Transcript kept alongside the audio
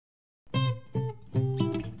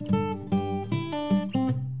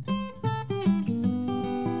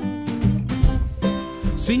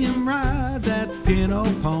See him ride that Pinto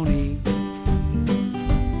pony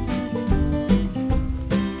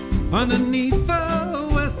underneath the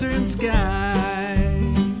western sky.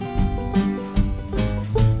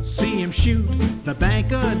 See him shoot the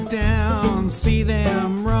banker down, see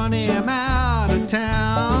them run him out of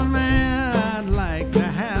town. Man, I'd like to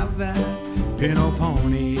have that Pinto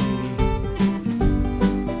pony.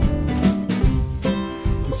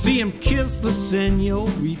 See him kiss the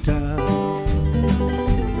senorita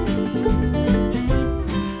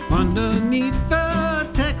underneath the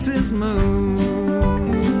Texas moon.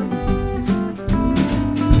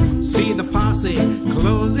 See the posse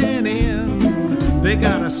closing in, they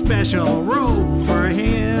got a special robe for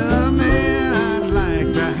him. And I'd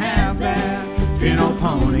like to have that Pinto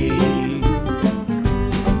pony.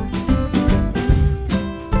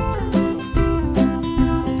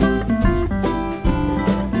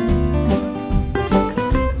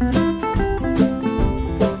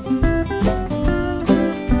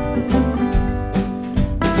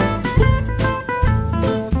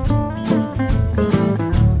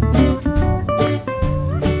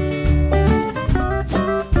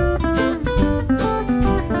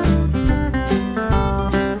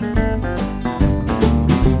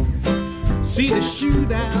 See the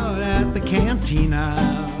shootout at the cantina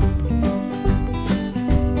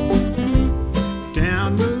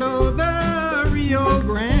down below the Rio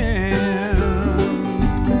Grande.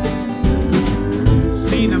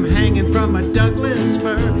 See them hanging from a Douglas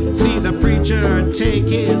fir, see the preacher take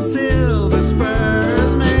his silver